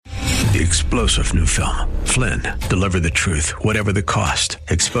The explosive new film, Flynn, deliver the truth, whatever the cost,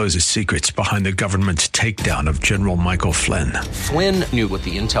 exposes secrets behind the government's takedown of General Michael Flynn. Flynn knew what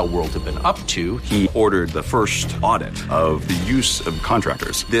the intel world had been up to. He ordered the first audit of the use of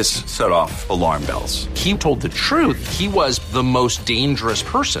contractors. This set off alarm bells. He told the truth. He was the most dangerous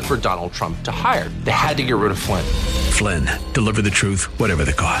person for Donald Trump to hire. They had to get rid of Flynn. Flynn, deliver the truth, whatever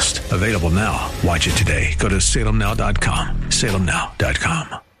the cost. Available now. Watch it today. Go to salemnow.com.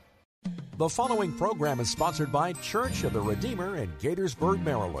 salemnow.com. The following program is sponsored by Church of the Redeemer in Gaithersburg,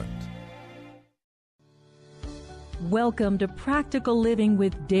 Maryland. Welcome to Practical Living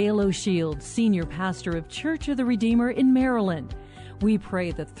with Dale O'Shields, Senior Pastor of Church of the Redeemer in Maryland. We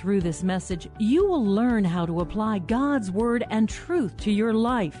pray that through this message, you will learn how to apply God's Word and truth to your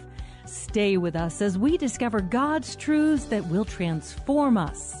life. Stay with us as we discover God's truths that will transform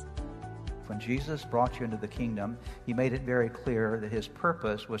us. When Jesus brought you into the kingdom, He made it very clear that His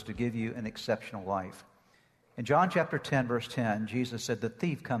purpose was to give you an exceptional life. In John chapter 10, verse 10, Jesus said, "The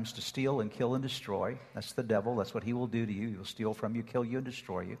thief comes to steal and kill and destroy." That's the devil. That's what he will do to you. He will steal from you, kill you, and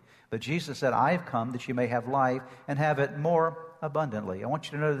destroy you. But Jesus said, "I have come that you may have life and have it more abundantly." I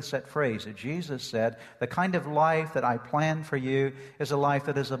want you to notice that phrase that Jesus said, the kind of life that I plan for you is a life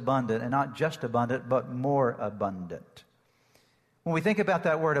that is abundant, and not just abundant, but more abundant. When we think about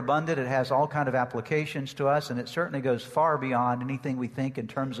that word abundant, it has all kind of applications to us, and it certainly goes far beyond anything we think in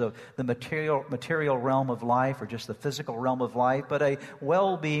terms of the material realm of life or just the physical realm of life, but a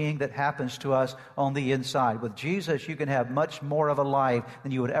well-being that happens to us on the inside. With Jesus, you can have much more of a life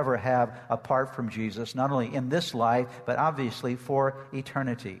than you would ever have apart from Jesus, not only in this life, but obviously for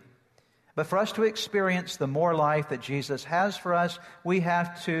eternity. But for us to experience the more life that Jesus has for us, we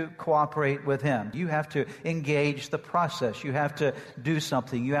have to cooperate with Him. You have to engage the process. You have to do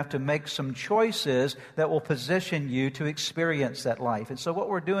something. You have to make some choices that will position you to experience that life. And so what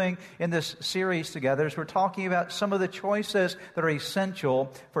we're doing in this series together is we're talking about some of the choices that are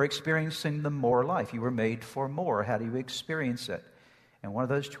essential for experiencing the more life. You were made for more. How do you experience it? And one of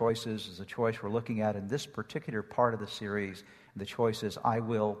those choices is a choice we're looking at in this particular part of the series. The choice is, I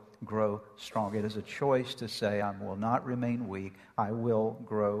will grow strong. It is a choice to say, I will not remain weak. I will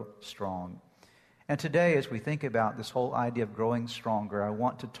grow strong. And today, as we think about this whole idea of growing stronger, I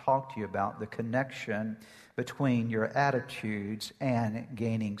want to talk to you about the connection between your attitudes and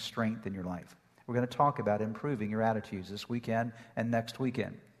gaining strength in your life. We're going to talk about improving your attitudes this weekend and next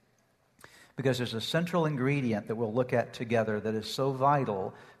weekend. Because there's a central ingredient that we'll look at together that is so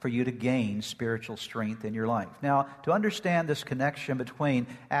vital for you to gain spiritual strength in your life. Now, to understand this connection between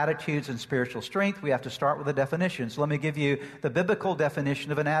attitudes and spiritual strength, we have to start with a definition. So let me give you the biblical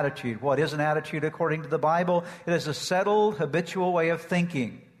definition of an attitude. What is an attitude according to the Bible? It is a settled, habitual way of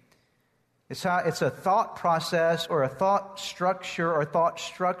thinking. It's a thought process or a thought structure or thought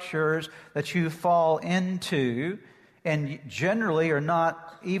structures that you fall into and generally are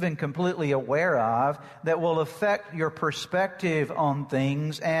not even completely aware of, that will affect your perspective on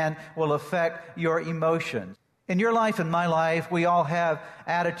things and will affect your emotions. In your life and my life, we all have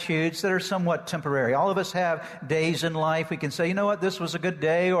attitudes that are somewhat temporary. All of us have days in life. We can say, you know what, this was a good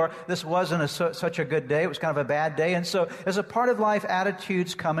day, or this wasn't such a good day. It was kind of a bad day. And so as a part of life,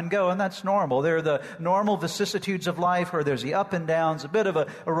 attitudes come and go, and that's normal. They're the normal vicissitudes of life where there's the up and downs, a bit of a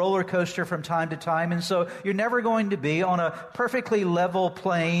roller coaster from time to time. And so you're never going to be on a perfectly level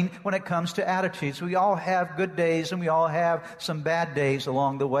plane when it comes to attitudes. We all have good days, and we all have some bad days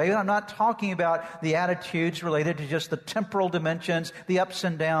along the way. And I'm not talking about the attitudes related to just the temporal dimensions, the ups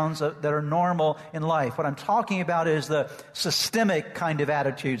and downs that are normal in life. What I'm talking about is the systemic kind of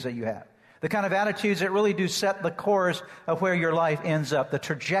attitudes that you have. The kind of attitudes that really do set the course of where your life ends up, the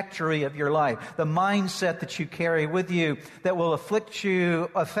trajectory of your life, the mindset that you carry with you that will affect you,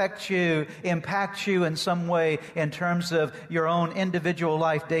 impact you in some way in terms of your own individual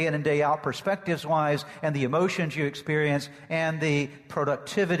life, day in and day out, perspectives-wise, and the emotions you experience, and the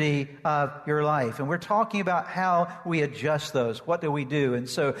productivity of your life. And we're talking about how we adjust those. What do we do? And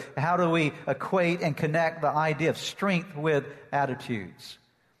so how do we equate and connect the idea of strength with attitudes?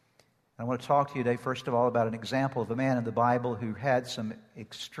 I want to talk to you today, first of all, about an example of a man in the Bible who had some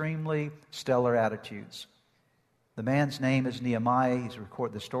extremely stellar attitudes. The man's name is Nehemiah.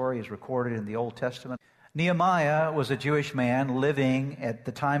 The story is recorded in the Old Testament. Nehemiah was a Jewish man living, at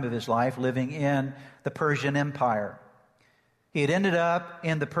the time of his life, living in the Persian Empire. He had ended up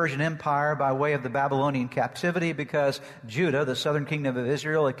in the Persian Empire by way of the Babylonian captivity because Judah, the southern kingdom of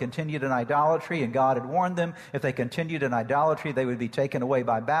Israel, had continued in idolatry, and God had warned them if they continued in idolatry, they would be taken away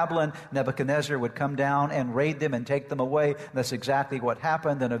by Babylon. Nebuchadnezzar would come down and raid them and take them away. That's exactly what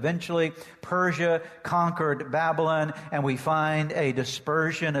happened. And eventually, Persia conquered Babylon, and we find a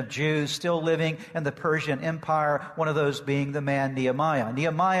dispersion of Jews still living in the Persian Empire, one of those being the man Nehemiah.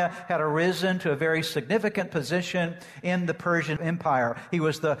 Nehemiah had arisen to a very significant position in the Persian Empire. He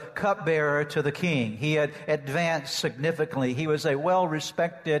was the cupbearer to the king. He had advanced significantly. He was a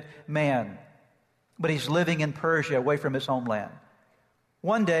well-respected man. But he's living in Persia, away from his homeland.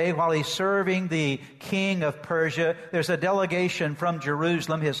 One day, while he's serving the king of Persia, there's a delegation from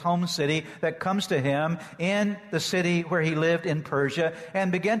Jerusalem, his home city, that comes to him in the city where he lived in Persia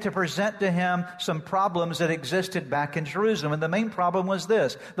and began to present to him some problems that existed back in Jerusalem. And the main problem was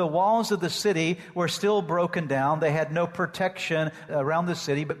this: the walls of the city were still broken down. They had no protection around the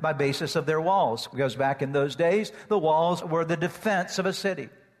city but by basis of their walls. Because back in those days, the walls were the defense of a city.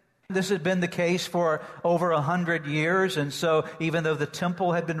 This had been the case for over 100 years, and so even though the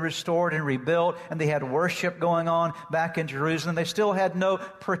temple had been restored and rebuilt and they had worship going on back in Jerusalem, they still had no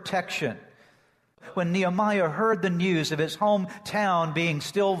protection. When Nehemiah heard the news of his hometown being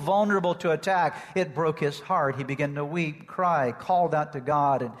still vulnerable to attack, it broke his heart. He began to weep, cry, called out to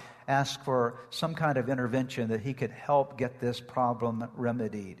God, and asked for some kind of intervention that he could help get this problem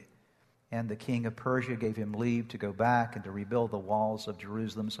remedied. And the king of Persia gave him leave to go back and to rebuild the walls of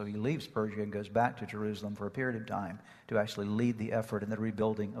Jerusalem. So he leaves Persia and goes back to Jerusalem for a period of time to actually lead the effort in the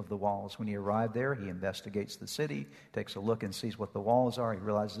rebuilding of the walls. When he arrived there, he investigates the city, takes a look and sees what the walls are. He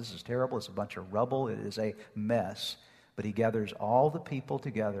realizes this is terrible. It's a bunch of rubble. It is a mess. But he gathers all the people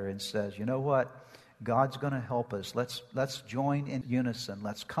together and says, you know what? God's going to help us. Let's join in unison.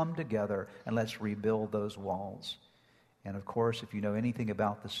 Let's come together and let's rebuild those walls. And of course, if you know anything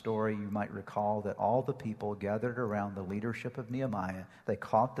about the story, you might recall that all the people gathered around the leadership of Nehemiah. They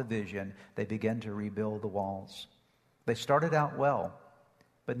caught the vision. They began to rebuild the walls. They started out well,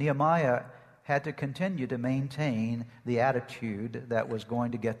 but Nehemiah had to continue to maintain the attitude that was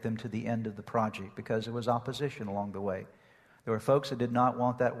going to get them to the end of the project because there was opposition along the way. There were folks that did not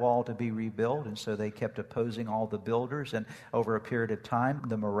want that wall to be rebuilt, and so they kept opposing all the builders. And over a period of time,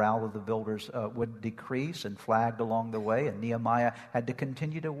 the morale of the builders would decrease and flagged along the way. And Nehemiah had to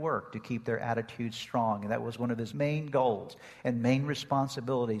continue to work to keep their attitude strong. And that was one of his main goals and main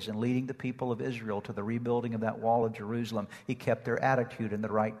responsibilities in leading the people of Israel to the rebuilding of that wall of Jerusalem. He kept their attitude in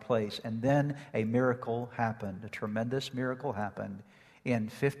the right place. And then a miracle happened. A tremendous miracle happened. In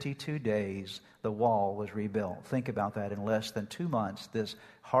 52 days, the wall was rebuilt. Think about that. In less than 2 months, this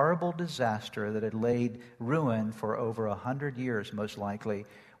horrible disaster that had laid ruin for over 100 years, most likely,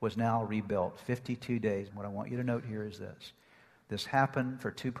 was now rebuilt. 52 days. And what I want you to note here is this. This happened for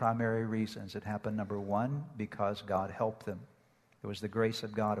two primary reasons. It happened, number one, because God helped them. It was the grace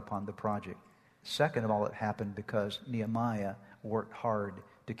of God upon the project. Second of all, it happened because Nehemiah worked hard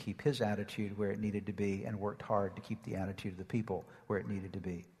to keep his attitude where it needed to be and worked hard to keep the attitude of the people where it needed to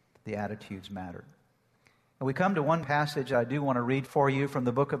be. The attitudes mattered. And we come to one passage I do want to read for you from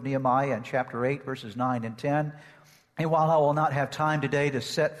the book of Nehemiah in chapter 8, verses 9 and 10. And while I will not have time today to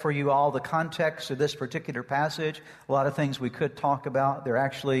set for you all the context of this particular passage, a lot of things we could talk about. There are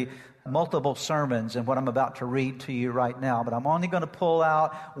actually multiple sermons in what I'm about to read to you right now, but I'm only going to pull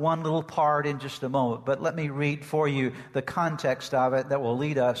out one little part in just a moment. But let me read for you the context of it that will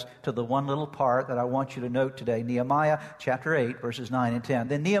lead us to the one little part that I want you to note today. Nehemiah chapter 8, verses 9 and 10.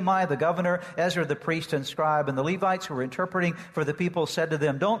 Then Nehemiah the governor, Ezra the priest and scribe, and the Levites who were interpreting for the people said to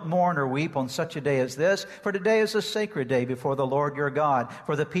them, "Don't mourn or weep on such a day as this, for today is a sacred day before the Lord your God."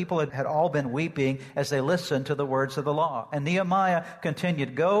 For the people had all been weeping as they listened to the words of the law. And Nehemiah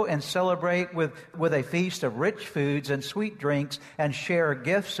continued, "Go and celebrate with a feast of rich foods and sweet drinks, and share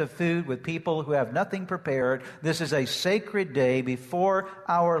gifts of food with people who have nothing prepared. This is a sacred day before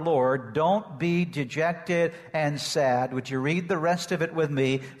our Lord. Don't be dejected and sad." Would you read the rest of it with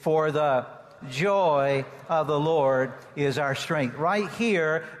me? For the joy of the Lord is our strength. Right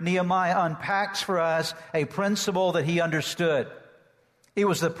here, Nehemiah unpacks for us a principle that he understood. It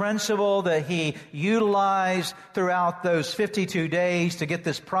was the principle that he utilized throughout those 52 days to get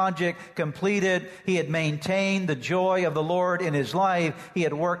this project completed. He had maintained the joy of the Lord in his life. He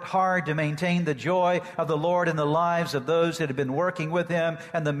had worked hard to maintain the joy of the Lord in the lives of those that had been working with him.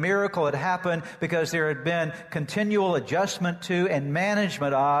 And the miracle had happened because there had been continual adjustment to and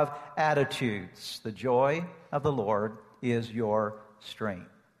management of attitudes. The joy of the Lord is your strength.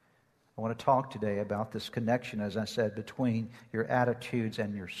 I want to talk today about this connection, as I said, between your attitudes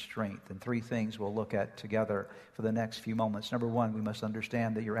and your strength. And three things we'll look at together for the next few moments. Number one, we must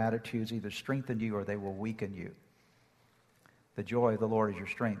understand that your attitudes either strengthen you or they will weaken you. The joy of the Lord is your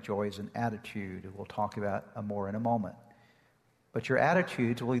strength. Joy is an attitude. We'll talk about more in a moment. But your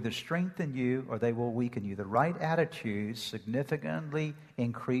attitudes will either strengthen you or they will weaken you. The right attitudes significantly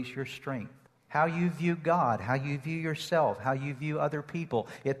increase your strength. How you view God, how you view yourself, how you view other people.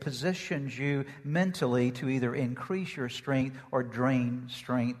 It positions you mentally to either increase your strength or drain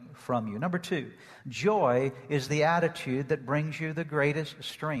strength from you. Number two, joy is the attitude that brings you the greatest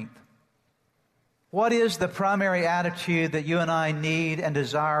strength. What is the primary attitude that you and I need and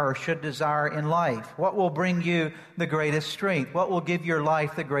desire or should desire in life? What will bring you the greatest strength? What will give your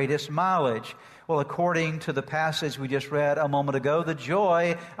life the greatest mileage? Well, according to the passage we just read a moment ago, the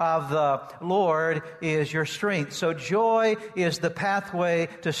joy of the Lord is your strength. So joy is the pathway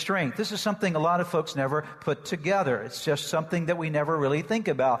to strength. This is something a lot of folks never put together. It's just something that we never really think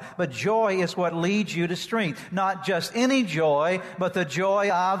about. But joy is what leads you to strength. Not just any joy, but the joy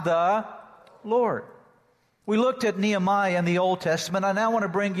of the Lord. We looked at Nehemiah in the Old Testament. I now want to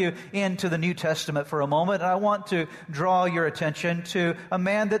bring you into the New Testament for a moment. I want to draw your attention to a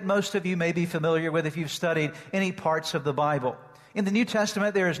man that most of you may be familiar with if you've studied any parts of the Bible. In the New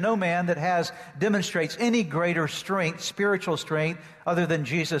Testament, there is no man that demonstrates any greater strength, spiritual strength, other than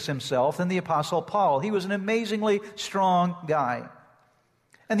Jesus himself, than the Apostle Paul. He was an amazingly strong guy.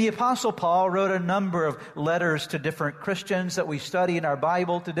 And the Apostle Paul wrote a number of letters to different Christians that we study in our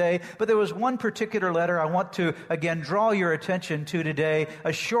Bible today. But there was one particular letter I want to, again, draw your attention to today.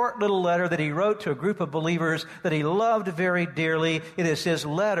 A short little letter that he wrote to a group of believers that he loved very dearly. It is his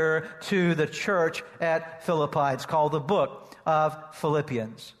letter to the church at Philippi. It's called the book of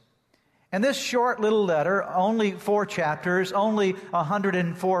Philippians. And this short little letter, only 4 chapters, only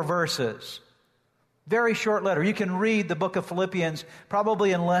 104 verses. Very short letter. You can read the book of Philippians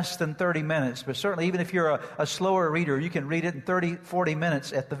probably in less than 30 minutes. But certainly, even if you're a slower reader, you can read it in 30, 40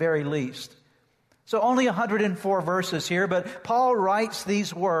 minutes at the very least. So only 104 verses here, but Paul writes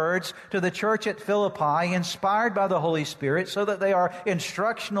these words to the church at Philippi, inspired by the Holy Spirit, so that they are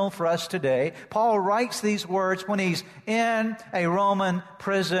instructional for us today. Paul writes these words when he's in a Roman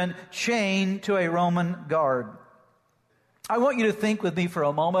prison, chained to a Roman guard. I want you to think with me for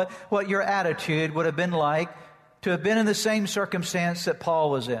a moment what your attitude would have been like to have been in the same circumstance that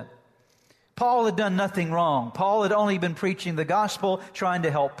Paul was in. Paul had done nothing wrong. Paul had only been preaching the gospel, trying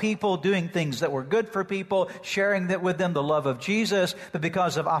to help people, doing things that were good for people, sharing with them the love of Jesus. But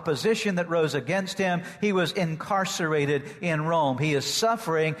because of opposition that rose against him, he was incarcerated in Rome. He is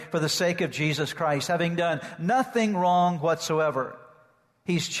suffering for the sake of Jesus Christ, having done nothing wrong whatsoever.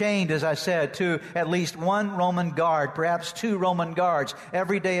 He's chained, as I said, to at least one Roman guard, perhaps 2 Roman guards,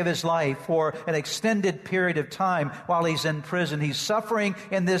 every day of his life for an extended period of time while he's in prison. He's suffering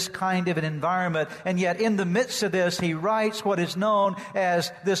in this kind of an environment, and yet in the midst of this, he writes what is known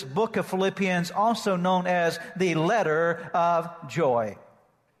as this book of Philippians, also known as the letter of joy.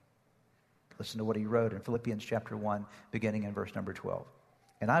 Listen to what he wrote in Philippians chapter 1, beginning in verse number 12.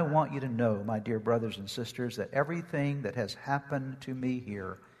 And I want you to know, my dear brothers and sisters, that everything that has happened to me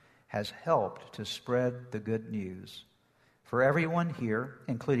here has helped to spread the good news. For everyone here,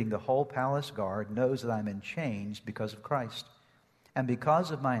 including the whole palace guard, knows that I'm in chains because of Christ. And because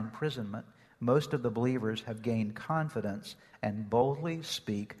of my imprisonment, most of the believers have gained confidence and boldly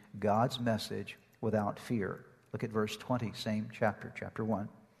speak God's message without fear. Look at verse 20, same chapter, chapter 1.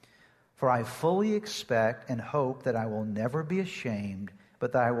 For I fully expect and hope that I will never be ashamed,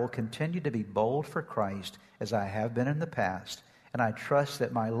 but that I will continue to be bold for Christ as I have been in the past. And I trust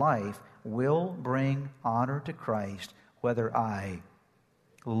that my life will bring honor to Christ, whether I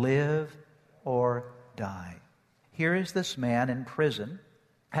live or die. Here is this man in prison,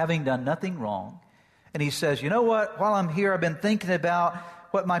 having done nothing wrong. And he says, you know what? While I'm here, I've been thinking about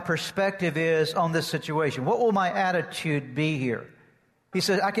what my perspective is on this situation. What will my attitude be here? He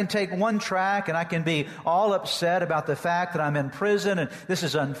says, I can take one track and I can be all upset about the fact that I'm in prison and this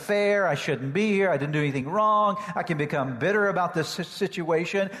is unfair, I shouldn't be here, I didn't do anything wrong. I can become bitter about this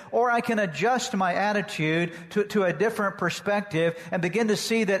situation, or I can adjust my attitude to a different perspective and begin to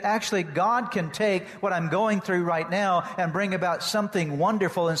see that actually God can take what I'm going through right now and bring about something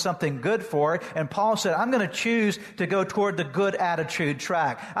wonderful and something good for it. And Paul said, I'm going to choose to go toward the good attitude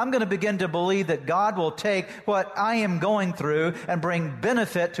track. I'm going to begin to believe that God will take what I am going through and bring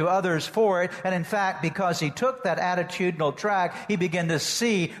benefit to others for it. And in fact, because he took that attitudinal track, he began to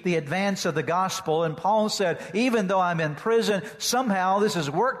see the advance of the gospel. And Paul said, even though I'm in prison, somehow this has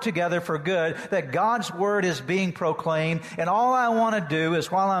worked together for good, that God's word is being proclaimed. And all I want to do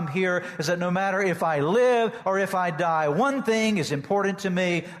is, while I'm here, is that no matter if I live or if I die, one thing is important to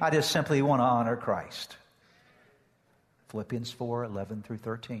me. I just simply want to honor Christ. Philippians 4:11 through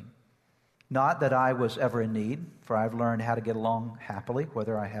 13. Not that I was ever in need, for I've learned how to get along happily,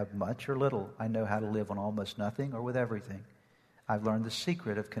 whether I have much or little. I know how to live on almost nothing or with everything. I've learned the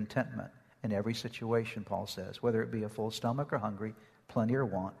secret of contentment in every situation, Paul says, whether it be a full stomach or hungry, plenty or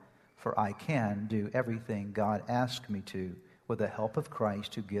want, for I can do everything God asks me to with the help of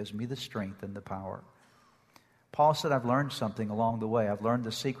Christ who gives me the strength and the power. Paul said, I've learned something along the way. I've learned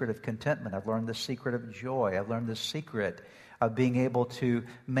the secret of contentment. I've learned the secret of joy. I've learned the secret of being able to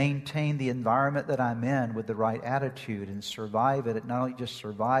maintain the environment that I'm in with the right attitude and survive it. Not only just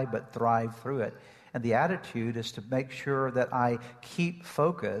survive, but thrive through it. And the attitude is to make sure that I keep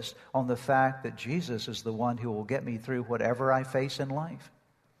focused on the fact that Jesus is the one who will get me through whatever I face in life.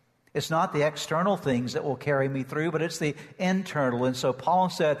 It's not the external things that will carry me through, but it's the internal. And so Paul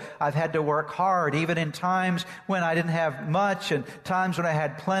said, I've had to work hard, even in times when I didn't have much and times when I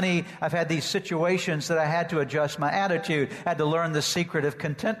had plenty. I've had these situations that I had to adjust my attitude. I had to learn the secret of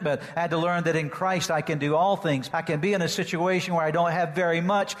contentment. I had to learn that in Christ I can do all things. I can be in a situation where I don't have very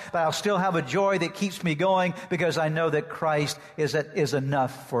much, but I'll still have a joy that keeps me going because I know that Christ is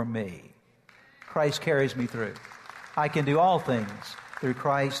enough for me. Christ carries me through. I can do all things through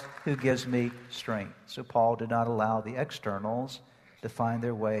Christ who gives me strength. So Paul did not allow the externals to find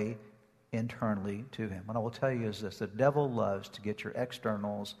their way internally to him. What I will tell you is this: the devil loves to get your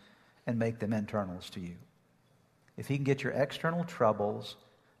externals and make them internals to you. If he can get your external troubles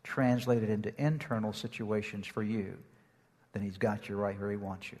translated into internal situations for you, then he's got you right where he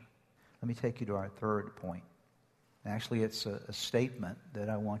wants you. Let me take you to our third point. Actually, it's a statement that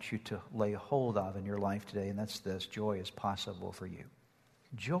I want you to lay hold of in your life today, and that's this: joy is possible for you.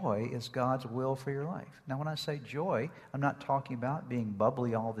 Joy is God's will for your life. Now, when I say joy, I'm not talking about being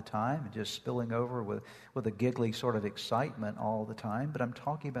bubbly all the time and just spilling over with a giggly sort of excitement all the time, but I'm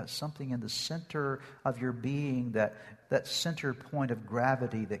talking about something in the center of your being, that center point of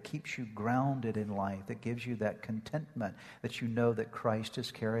gravity that keeps you grounded in life, that gives you that contentment, that you know that Christ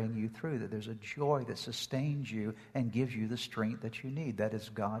is carrying you through, that there's a joy that sustains you and gives you the strength that you need. That is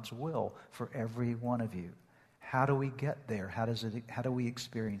God's will for every one of you. How do we get there? How do we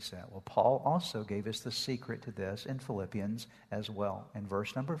experience that? Well, Paul also gave us the secret to this in Philippians as well. In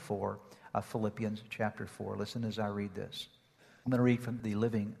verse number 4 of Philippians chapter 4. Listen as I read this. I'm going to read from the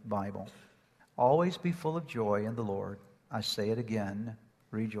Living Bible. Always be full of joy in the Lord. I say it again,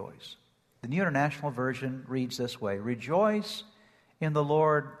 rejoice. The New International Version reads this way: rejoice in the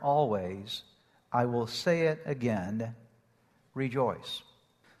Lord always. I will say it again, rejoice.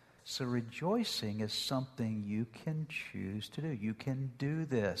 So rejoicing is something you can choose to do. You can do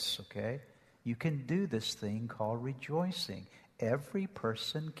this, okay? You can do this thing called rejoicing. Every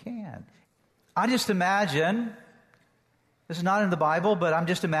person can. I just imagine, this is not in the Bible, but I'm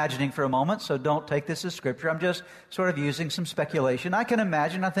just imagining for a moment, so don't take this as scripture. I'm just sort of using some speculation. I can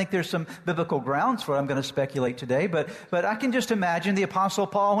imagine, I think there's some biblical grounds for what I'm going to speculate today, but I can just imagine the Apostle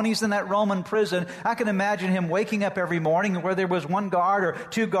Paul, when he's in that Roman prison, I can imagine him waking up every morning where there was one guard or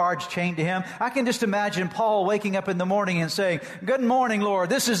two guards chained to him. I can just imagine Paul waking up in the morning and saying, good morning, Lord.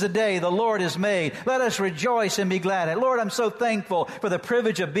 This is the day the Lord has made. Let us rejoice and be glad in it. Lord, I'm so thankful for the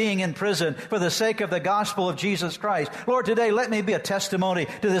privilege of being in prison for the sake of the gospel of Jesus Christ. Lord, today let me be a testimony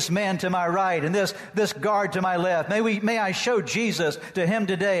to this man to my right and this guard to my left. May I show Jesus to him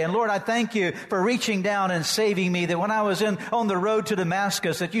today. And Lord, I thank you for reaching down and saving me, that when I was on the road to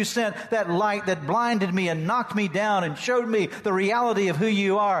Damascus, that you sent that light that blinded me and knocked me down and showed me the reality of who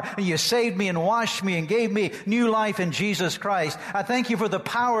you are. And you saved me and washed me and gave me new life in Jesus Christ. I thank you for the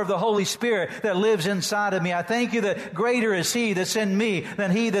power of the Holy Spirit that lives inside of me. I thank you that greater is he that's in me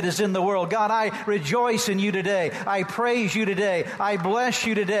than he that is in the world. God, I rejoice in you today. I praise you today. I bless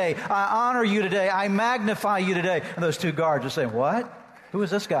you today. I honor you today. I magnify you today. And those two guards are saying, what? Who is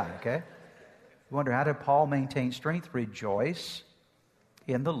this guy? Okay. You wonder, how did Paul maintain strength? Rejoice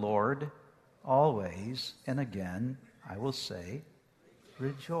in the Lord always. And again, I will say,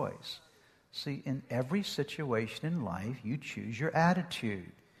 rejoice. See, in every situation in life, you choose your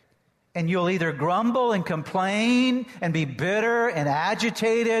attitude. And you'll either grumble and complain and be bitter and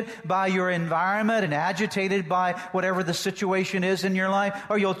agitated by your environment and agitated by whatever the situation is in your life,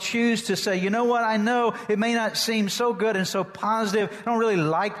 or you'll choose to say, you know what, I know it may not seem so good and so positive. I don't really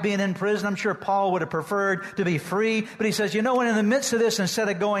like being in prison. I'm sure Paul would have preferred to be free. But he says, you know what, in the midst of this, instead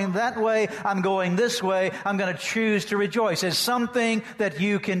of going that way, I'm going this way. I'm going to choose to rejoice. It's something that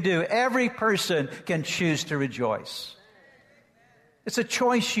you can do. Every person can choose to rejoice. It's a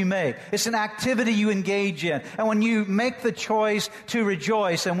choice you make. It's an activity you engage in. And when you make the choice to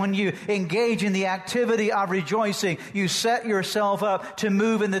rejoice, and when you engage in the activity of rejoicing, you set yourself up to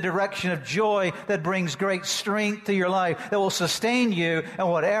move in the direction of joy that brings great strength to your life, that will sustain you in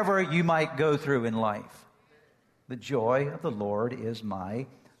whatever you might go through in life. The joy of the Lord is my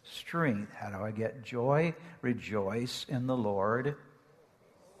strength. How do I get joy? Rejoice in the Lord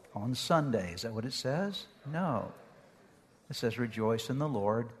on Sunday. Is that what it says? No. It says, rejoice in the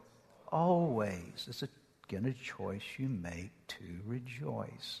Lord always. It's, again, a choice you make to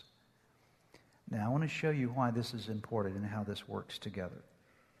rejoice. Now, I want to show you why this is important and how this works together.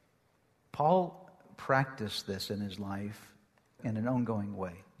 Paul practiced this in his life in an ongoing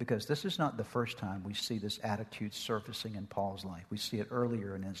way, because this is not the first time we see this attitude surfacing in Paul's life. We see it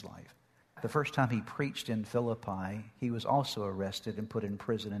earlier in his life. The first time he preached in Philippi, he was also arrested and put in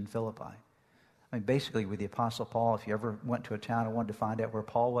prison in Philippi. I mean, basically, with the Apostle Paul, if you ever went to a town and wanted to find out where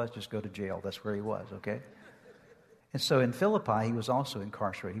Paul was, just go to jail. That's where he was, okay? And so in Philippi, he was also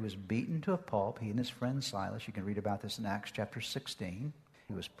incarcerated. He was beaten to a pulp, he and his friend Silas. You can read about this in Acts chapter 16.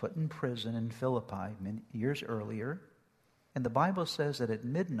 He was put in prison in Philippi many years earlier. And the Bible says that at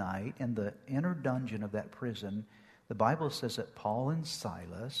midnight, in the inner dungeon of that prison, the Bible says that Paul and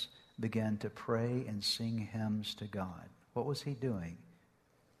Silas began to pray and sing hymns to God. What was he doing?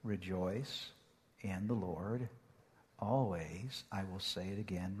 Rejoice in the Lord always. I will say it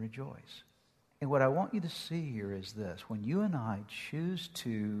again, rejoice. And what I want you to see here is this. When you and I choose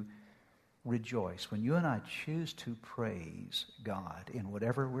to rejoice, when you and I choose to praise God in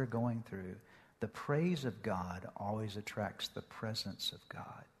whatever we're going through, the praise of God always attracts the presence of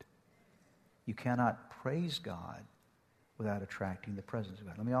God. You cannot praise God without attracting the presence of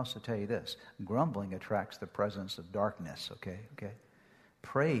God. Let me also tell you this. Grumbling attracts the presence of darkness, okay?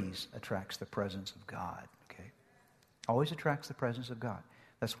 Praise attracts the presence of God, okay? Always attracts the presence of God.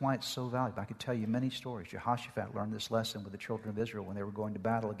 That's why it's so valuable. I could tell you many stories. Jehoshaphat learned this lesson with the children of Israel when they were going to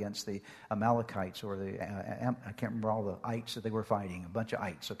battle against the Amalekites, or the, I can't remember all the ites that they were fighting, a bunch of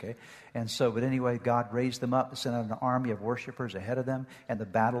ites, okay? And so, but anyway, God raised them up to send out an army of worshipers ahead of them, and the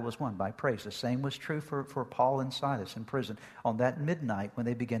battle was won by praise. The same was true for Paul and Silas in prison. On that midnight, when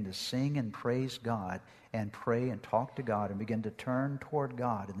they began to sing and praise God, and pray and talk to God and begin to turn toward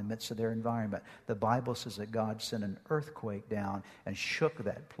God in the midst of their environment, the Bible says that God sent an earthquake down and shook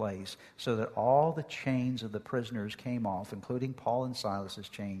that place so that all the chains of the prisoners came off, including Paul and Silas's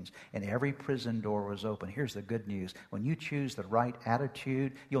chains, and every prison door was open. Here's the good news. When you choose the right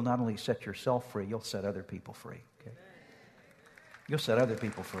attitude, you'll not only set yourself free, you'll set other people free. Okay? You'll set other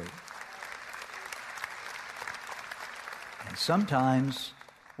people free. And sometimes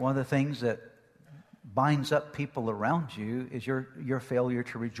one of the things that binds up people around you is your failure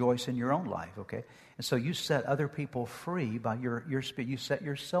to rejoice in your own life, okay? And so you set other people free by your spirit. You set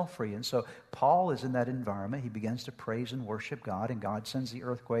yourself free. And so Paul is in that environment. He begins to praise and worship God, and God sends the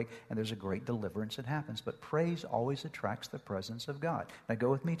earthquake, and there's a great deliverance that happens. But praise always attracts the presence of God. Now go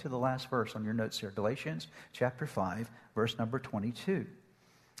with me to the last verse on your notes here. Galatians chapter 5, verse number 22.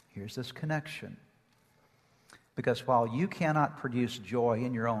 Here's this connection. Because while you cannot produce joy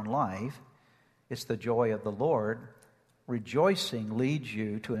in your own life, it's the joy of the Lord. Rejoicing leads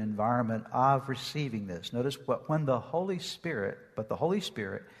you to an environment of receiving this. Notice when the Holy Spirit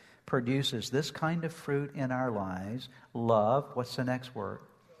produces this kind of fruit in our lives, love, what's the next word?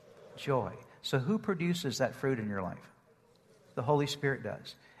 Joy. So who produces that fruit in your life? The Holy Spirit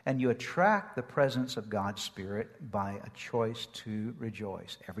does. And you attract the presence of God's Spirit by a choice to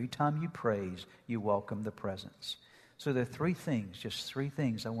rejoice. Every time you praise, you welcome the presence. So there are just three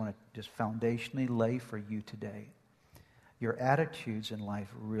things I want to just foundationally lay for you today. Your attitudes in life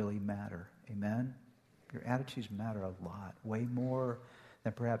really matter. Amen? Your attitudes matter a lot, way more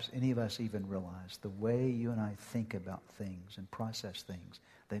than perhaps any of us even realize. The way you and I think about things and process things,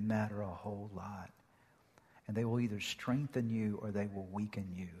 they matter a whole lot. And they will either strengthen you or they will weaken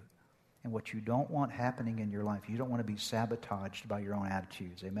you. And what you don't want happening in your life, you don't want to be sabotaged by your own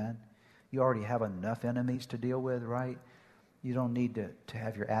attitudes. Amen? You already have enough enemies to deal with, right? You don't need to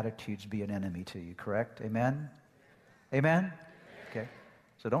have your attitudes be an enemy to you, correct? Amen? Amen? Okay.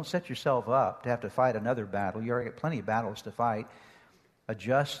 So don't set yourself up to have to fight another battle. You already got plenty of battles to fight.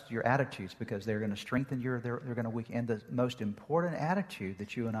 adjust your attitudes because they're going to strengthen they're going to weaken. And the most important attitude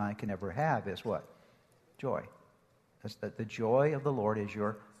that you and I can ever have is what? Joy. That's the joy of the Lord is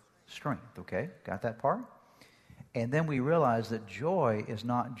your strength, okay? Got that part? And then we realize that joy is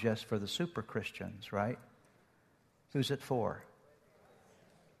not just for the super Christians, right? Who's it for?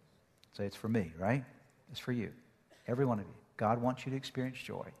 Say it's for me, right? It's for you. Every one of you. God wants you to experience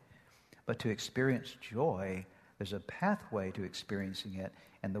joy. But to experience joy, there's a pathway to experiencing it,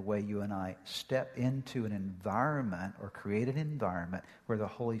 and the way you and I step into an environment or create an environment where the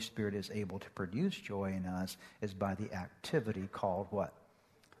Holy Spirit is able to produce joy in us is by the activity called what?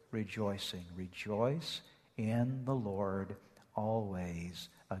 Rejoicing. Rejoice in the Lord always.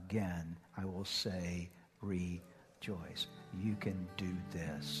 Again, I will say rejoice. You can do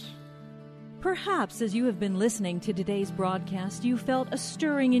this. Perhaps as you have been listening to today's broadcast, you felt a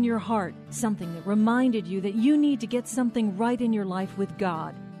stirring in your heart, something that reminded you that you need to get something right in your life with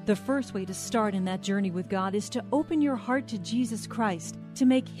God. The first way to start in that journey with God is to open your heart to Jesus Christ, to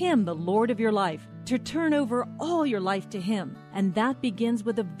make Him the Lord of your life, to turn over all your life to Him. And that begins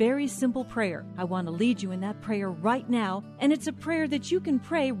with a very simple prayer. I want to lead you in that prayer right now, and it's a prayer that you can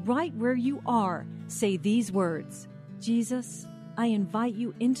pray right where you are. Say these words: Jesus, I invite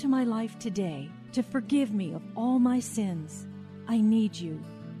you into my life today to forgive me of all my sins. I need you.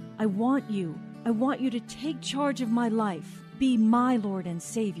 I want you. I want you to take charge of my life. Be my Lord and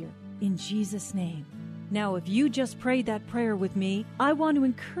Savior. In Jesus' name. Now, if you just prayed that prayer with me, I want to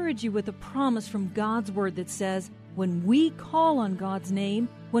encourage you with a promise from God's Word that says, when we call on God's name,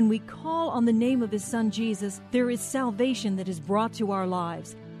 when we call on the name of His Son Jesus, there is salvation that is brought to our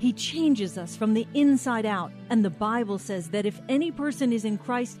lives. He changes us from the inside out. And the Bible says that if any person is in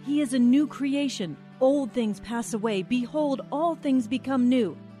Christ, he is a new creation. Old things pass away. Behold, all things become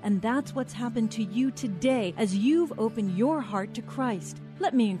new. And that's what's happened to you today as you've opened your heart to Christ.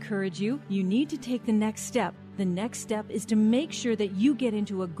 Let me encourage you. You need to take the next step. The next step is to make sure that you get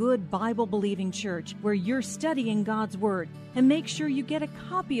into a good Bible-believing church where you're studying God's Word. And make sure you get a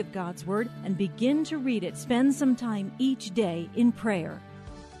copy of God's Word and begin to read it. Spend some time each day in prayer.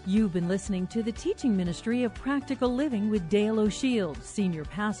 You've been listening to the teaching ministry of Practical Living with Dale O'Shields, Senior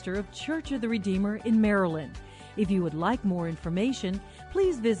Pastor of Church of the Redeemer in Maryland. If you would like more information,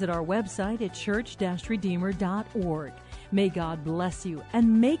 please visit our website at church-redeemer.org. May God bless you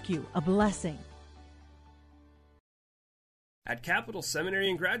and make you a blessing. At Capital Seminary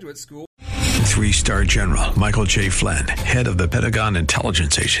and Graduate School, 3-star General Michael J. Flynn, head of the Pentagon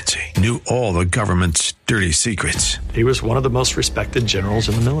Intelligence Agency, knew all the government's dirty secrets. He was one of the most respected generals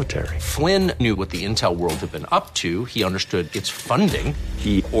in the military. Flynn knew what the intel world had been up to. He understood its funding.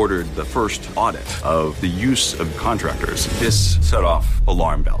 He ordered the first audit of the use of contractors. This set off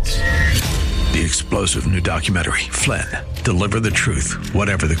alarm bells. The explosive new documentary, Flynn, Deliver the Truth,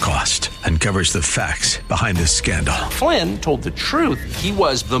 Whatever the Cost, uncovers the facts behind the scandal. Flynn told the truth. He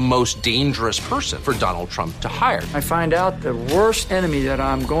was the most dangerous person for Donald Trump to hire. I find out the worst enemy that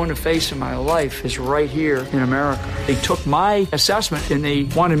I'm going to face in my life is right here in America. They took my assessment and they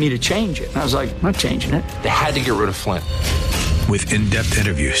wanted me to change it. And I was like, I'm not changing it. They had to get rid of Flynn. With in-depth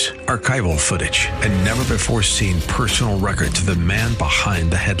interviews, archival footage, and never-before-seen personal records of the man behind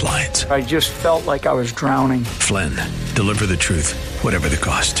the headlines. I just felt like I was drowning. Flynn, Deliver the Truth, Whatever the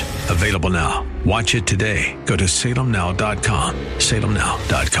Cost. Available now. Watch it today. Go to salemnow.com.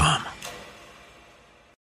 salemnow.com.